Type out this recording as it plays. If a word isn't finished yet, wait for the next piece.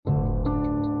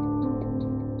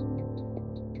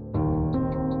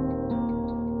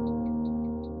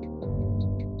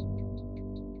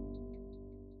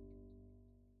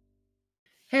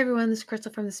Hey everyone, this is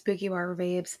Crystal from the Spooky Bar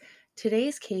Babes.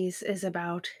 Today's case is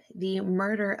about the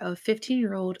murder of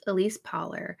 15-year-old Elyse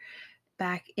Pahler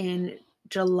back in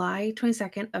July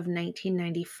 22nd of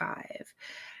 1995.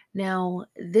 Now,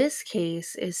 this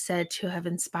case is said to have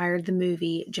inspired the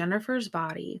movie Jennifer's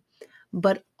Body,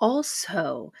 but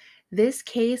also this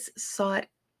case sought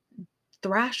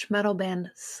thrash metal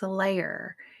band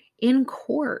Slayer in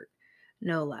court,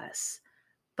 no less.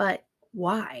 But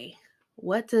why?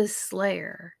 What does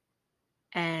Slayer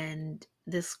and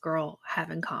this girl have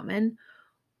in common,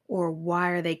 or why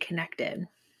are they connected?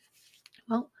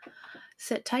 Well,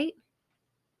 sit tight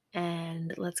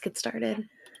and let's get started.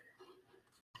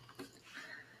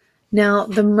 Now,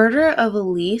 the murder of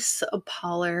Elyse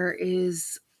Pahler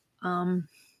is I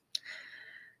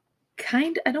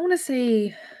don't want to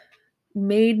say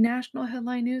made national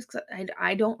headline news because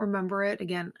I don't remember it.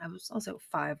 Again, I was also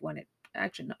 5 when it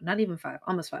actually, no, not even 5,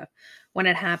 almost 5 when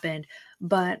it happened.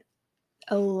 But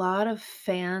a lot of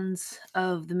fans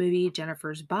of the movie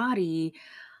Jennifer's Body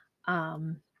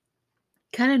um,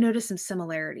 kind of noticed some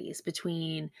similarities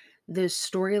between the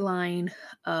storyline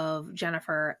of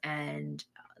Jennifer and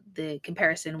the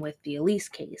comparison with the Elyse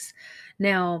case.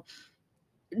 Now,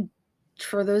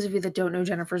 for those of you that don't know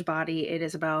Jennifer's Body, it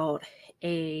is about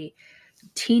a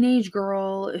teenage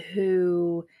girl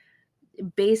who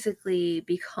basically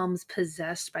becomes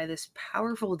possessed by this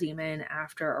powerful demon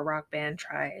after a rock band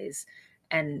tries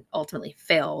and ultimately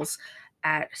fails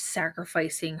at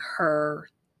sacrificing her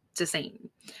to Satan.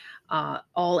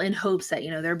 All in hopes that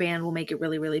their band will make it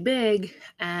really, really big,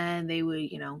 and they would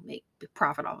make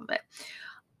profit off of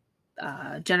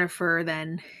it. Jennifer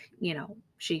then,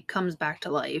 she comes back to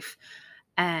life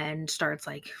and starts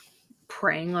like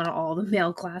preying on all the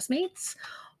male classmates,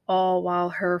 all while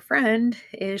her friend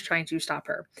is trying to stop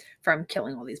her from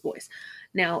killing all these boys.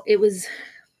 Now, it was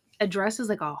addressed as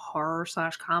like a horror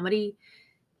slash comedy.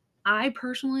 I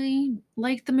personally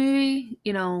liked the movie,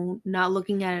 not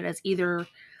looking at it as either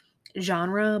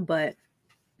genre, but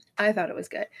I thought it was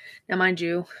good. Now, mind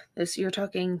you, this you're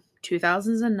talking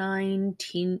 2009,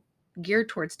 teen, geared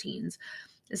towards teens.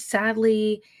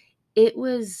 Sadly, it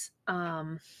was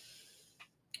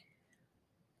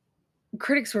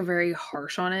critics were very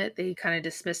harsh on it. They kind of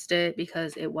dismissed it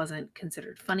because it wasn't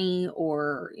considered funny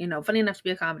or, funny enough to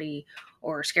be a comedy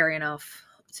or scary enough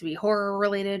to be horror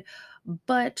related.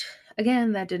 But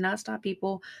again, that did not stop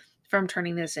people from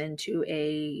turning this into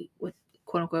a what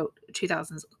quote unquote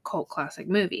 2000s cult classic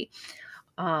movie.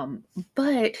 Um,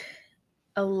 but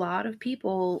a lot of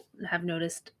people have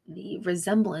noticed the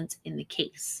resemblance in the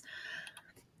case.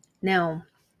 Now,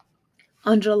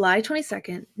 on July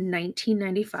 22nd,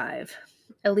 1995,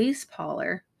 Elyse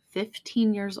Pahler,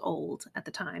 15 years old at the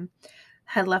time,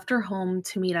 had left her home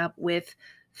to meet up with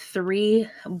 3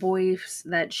 boys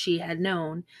that she had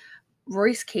known: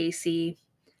 Royce Casey,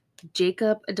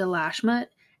 Jacob Delashmut,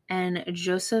 and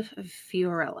Joseph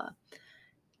Fiorella.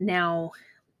 Now,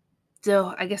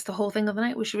 so I guess the whole thing of the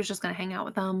night was she was just going to hang out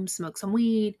with them, smoke some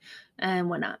weed,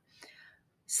 and whatnot.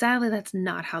 Sadly, that's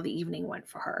not how the evening went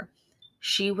for her.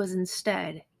 She was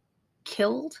instead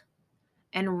killed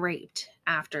and raped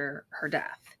after her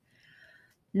death.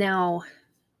 Now,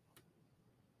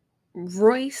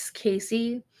 Royce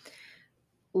Casey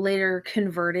later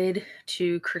converted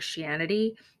to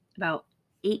Christianity about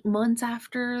 8 months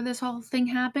after this whole thing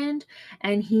happened,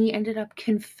 and he ended up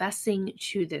confessing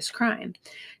to this crime,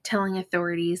 telling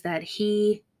authorities that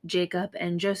he, Jacob,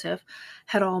 and Joseph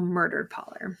had all murdered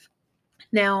Pahler.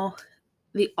 Now,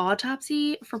 the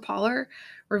autopsy for Pahler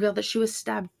revealed that she was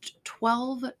stabbed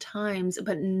 12 times,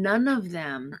 but none of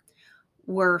them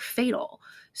were fatal.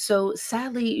 So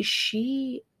sadly,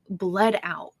 she bled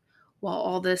out while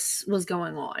all this was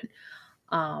going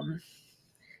on.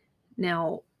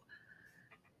 Now,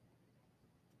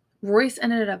 Royce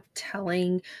ended up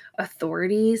telling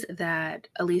authorities that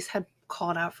Elyse had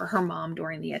called out for her mom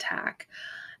during the attack.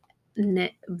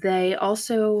 They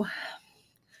also,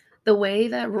 the way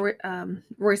that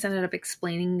Royce ended up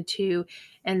explaining to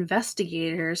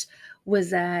investigators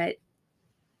was that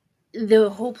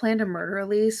the whole plan to murder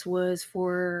Elyse was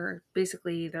for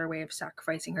basically their way of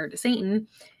sacrificing her to Satan,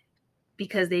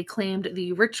 because they claimed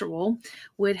the ritual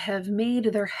would have made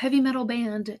their heavy metal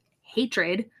band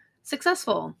Hatred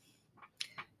successful.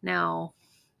 Now,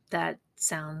 that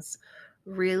sounds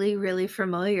really, really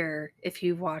familiar if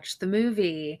you've watched the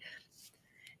movie.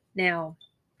 Now,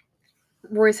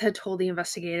 Royce had told the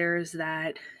investigators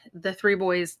that the 3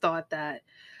 boys thought that,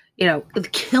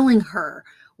 killing her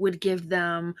would give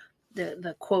them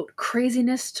the quote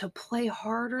craziness to play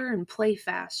harder and play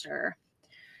faster.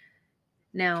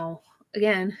 Now,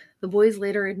 again, the boys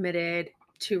later admitted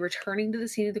to returning to the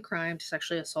scene of the crime to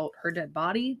sexually assault her dead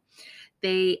body.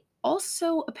 They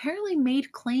also apparently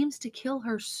made claims to kill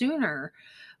her sooner,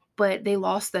 but they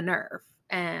lost the nerve.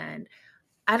 And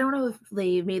I don't know if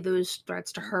they made those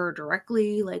threats to her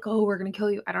directly, like, oh, we're going to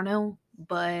kill you. I don't know.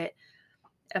 But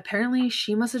apparently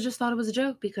she must have just thought it was a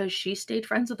joke because she stayed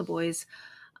friends with the boys.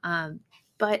 Um,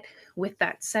 but with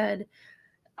that said,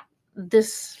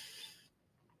 this,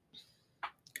 I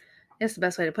guess the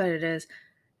best way to put it is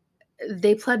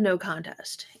they pled no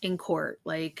contest in court.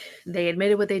 Like, they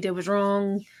admitted what they did was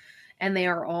wrong, and they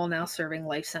are all now serving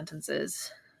life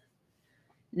sentences.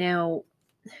 Now,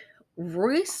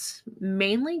 Royce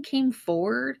mainly came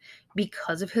forward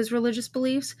because of his religious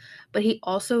beliefs, but he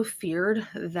also feared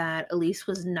that Elyse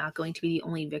was not going to be the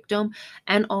only victim,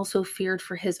 and also feared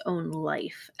for his own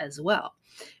life as well,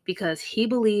 because he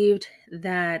believed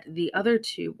that the other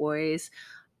two boys,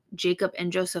 Jacob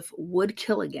and Joseph, would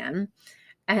kill again,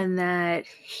 and that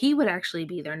he would actually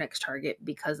be their next target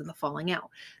because of the falling out.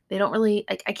 They don't really,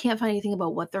 I can't find anything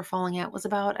about what their falling out was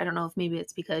about. I don't know if maybe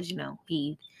it's because,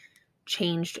 he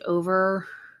changed over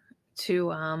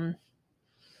to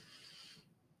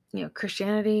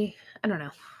Christianity. I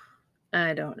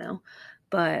don't know.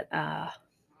 But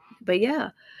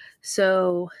yeah.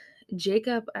 So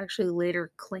Jacob actually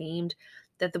later claimed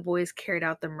that the boys carried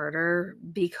out the murder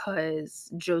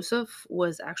because Joseph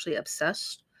was actually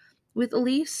obsessed with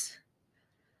Elyse.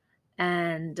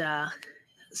 And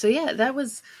so yeah, that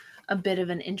was a bit of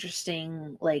an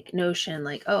interesting notion,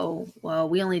 like, oh well,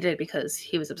 we only did it because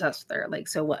he was obsessed with her. Like,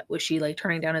 so what, was she like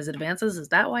turning down his advances? Is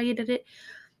that why you did it?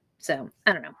 So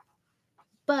I don't know.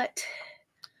 But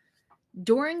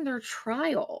during their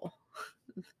trial,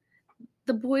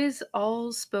 the boys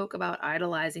all spoke about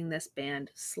idolizing this band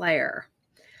Slayer.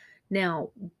 Now,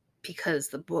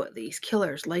 because these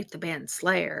killers liked the band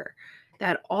Slayer,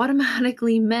 that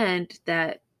automatically meant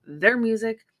that their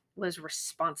music was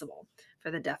responsible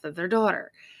for the death of their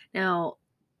daughter. Now,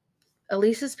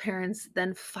 Elise's parents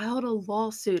then filed a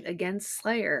lawsuit against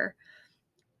Slayer,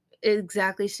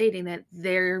 exactly stating that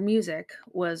their music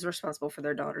was responsible for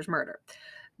their daughter's murder.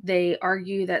 They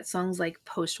argue that songs like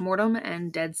Postmortem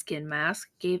and Dead Skin Mask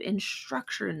gave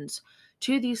instructions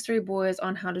to these three boys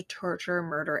on how to torture,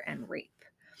 murder, and rape.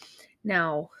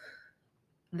 Now,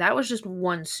 that was just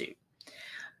one suit.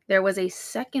 There was a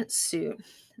second suit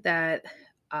that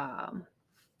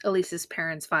Elise's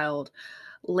parents filed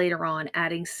later on,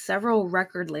 adding several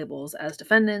record labels as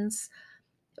defendants.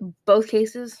 Both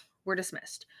cases were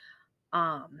dismissed.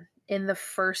 In the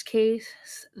first case,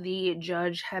 the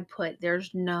judge had put,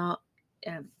 there's not,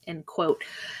 end quote,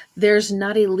 there's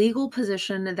not a legal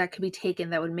position that could be taken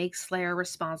that would make Slayer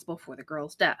responsible for the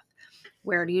girl's death.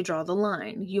 Where do you draw the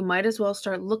line? You might as well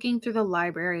start looking through the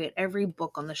library at every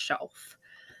book on the shelf.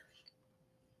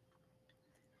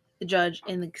 The judge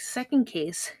in the second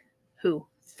case, who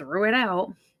threw it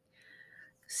out,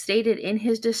 stated in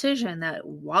his decision that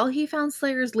while he found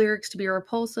Slayer's lyrics to be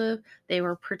repulsive, they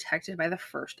were protected by the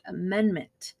First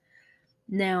Amendment.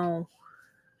 Now,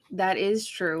 that is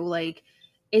true. Like,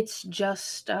 it's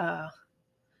just,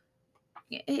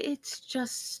 it's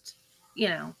just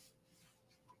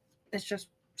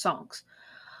songs.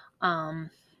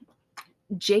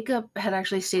 Jacob had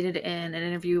actually stated in an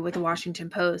interview with the Washington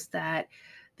Post that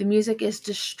the music is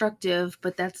destructive,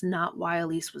 but that's not why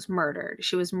Elyse was murdered.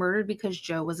 She was murdered because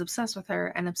Joe was obsessed with her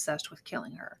and obsessed with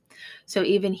killing her. So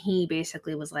even he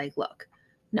basically was like, look,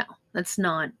 no, that's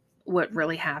not what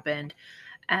really happened.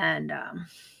 And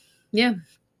yeah.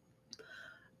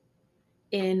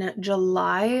 In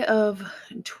July of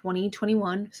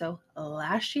 2021, so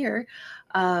last year,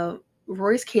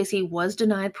 Royce Casey was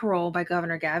denied parole by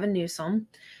Governor Gavin Newsom.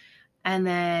 And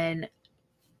then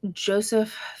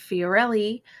Joseph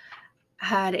Fiorelli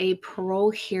had a parole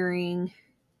hearing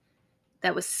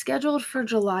that was scheduled for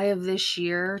July of this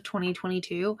year,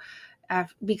 2022,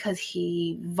 because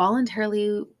he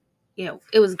voluntarily,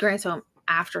 it was granted to him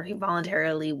after he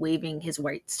voluntarily waiving his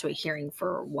rights to a hearing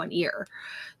for 1 year.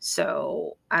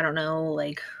 So I don't know,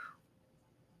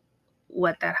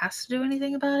 what that has to do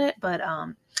anything about it, but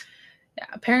yeah,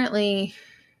 apparently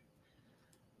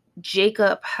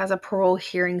Jacob has a parole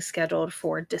hearing scheduled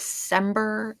for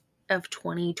December of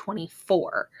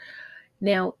 2024.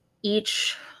 Now,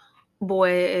 each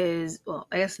boy is, well,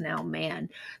 I guess now man,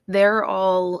 they're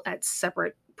all at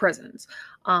separate prisons.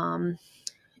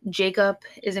 Jacob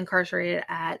is incarcerated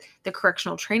at the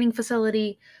Correctional Training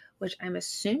Facility, which I'm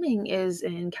assuming is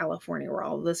in California, where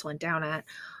all this went down at.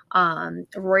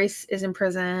 Royce is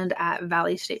imprisoned at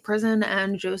Valley State Prison,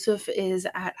 and Joseph is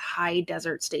at High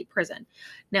Desert State Prison.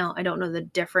 Now, I don't know the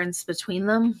difference between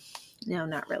them.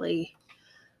 Not really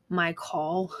my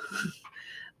call.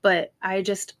 But I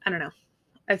don't know.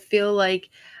 I feel like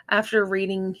after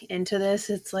reading into this,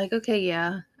 it's like, okay,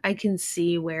 yeah, I can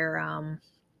see where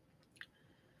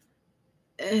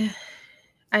eh,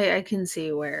 I can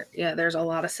see where, yeah, there's a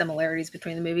lot of similarities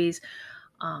between the movies.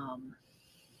 Um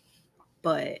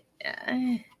but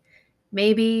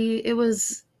maybe it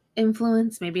was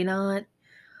influence, maybe not.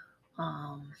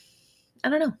 um I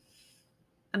don't know.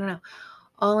 I don't know.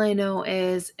 All I know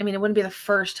is, I mean, it wouldn't be the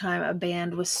first time a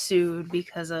band was sued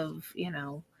because of,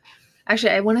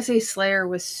 actually, I want to say Slayer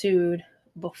was sued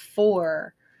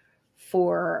before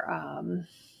for,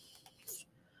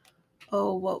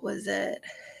 oh, what was it?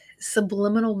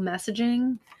 Subliminal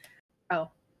messaging. Oh,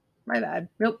 my bad.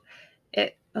 Nope.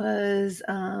 It was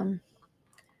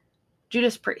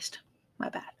Judas Priest. My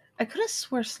bad. I could have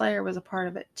swore Slayer was a part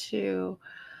of it too.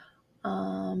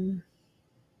 Um,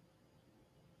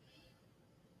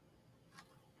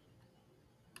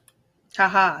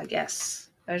 Haha, yes,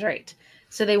 I was right.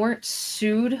 So they weren't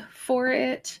sued for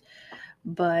it,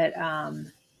 but ha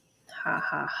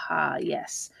ha ha,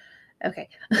 yes. Okay.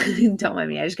 Don't mind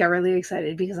me. I just got really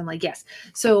excited because I'm like, yes.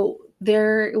 So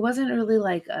there, it wasn't really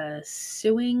like a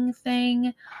suing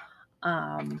thing.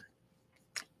 Um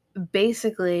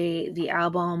Basically the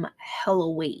album Hell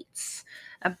Awaits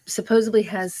supposedly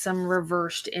has some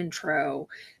reversed intro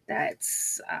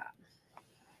that's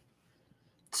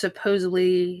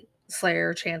supposedly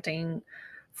Slayer chanting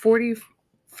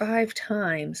 45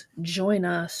 times, join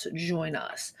us, join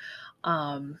us.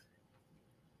 Um,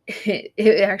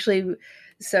 it actually,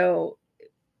 so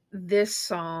this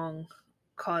song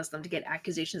caused them to get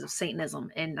accusations of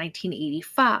Satanism in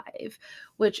 1985,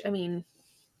 which, I mean,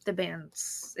 the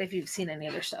band's, if you've seen any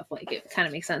other stuff, like, it kind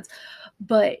of makes sense.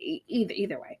 But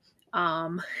either way,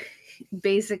 um,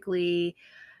 basically,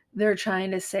 they're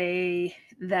trying to say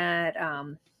that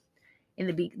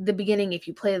in the beginning, if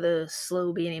you play the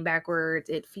slow beginning backwards,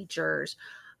 it features,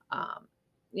 um,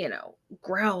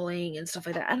 growling and stuff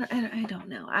like that. I don't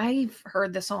know. I've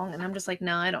heard the song and I'm just like,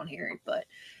 no, I don't hear it. But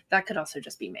that could also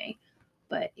just be me.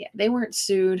 But yeah, they weren't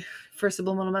sued for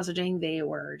subliminal messaging. They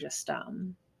were just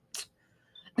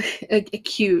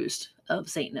accused of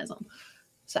Satanism.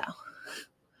 So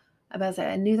I about to say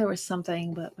I knew there was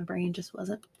something, but my brain just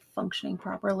wasn't functioning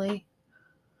properly.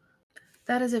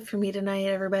 That is it for me tonight,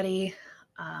 everybody.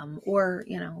 Or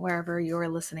wherever you're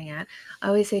listening at. I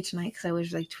always say tonight because I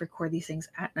always like to record these things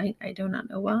at night. I do not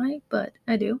know why, but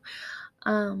I do.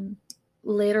 Um,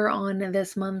 Later on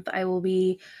this month, I will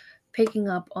be picking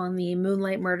up on the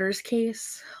Moonlight Murders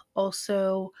case.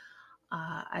 Also,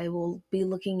 I will be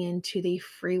looking into the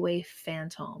Freeway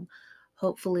Phantom,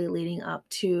 hopefully leading up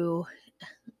to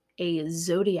a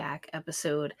Zodiac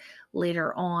episode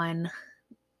later on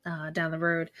down the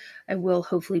road. I will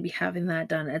hopefully be having that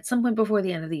done at some point before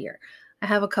the end of the year. I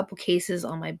have a couple cases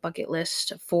on my bucket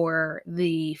list for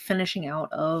the finishing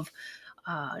out of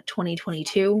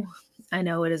 2022. I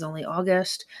know it is only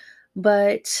August,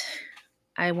 but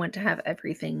I want to have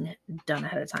everything done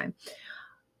ahead of time.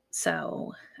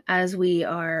 So, as we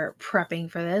are prepping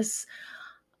for this,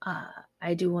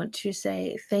 I do want to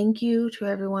say thank you to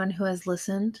everyone who has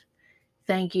listened.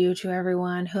 Thank you to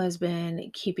everyone who has been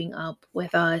keeping up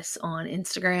with us on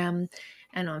Instagram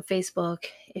and on Facebook.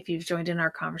 If you've joined in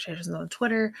our conversations on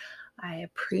Twitter, I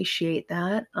appreciate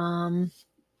that. And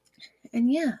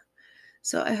yeah,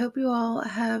 so I hope you all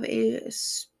have a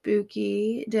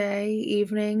spooky day,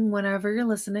 evening, whenever you're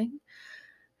listening.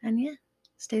 And yeah,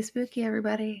 stay spooky,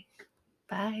 everybody.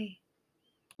 Bye.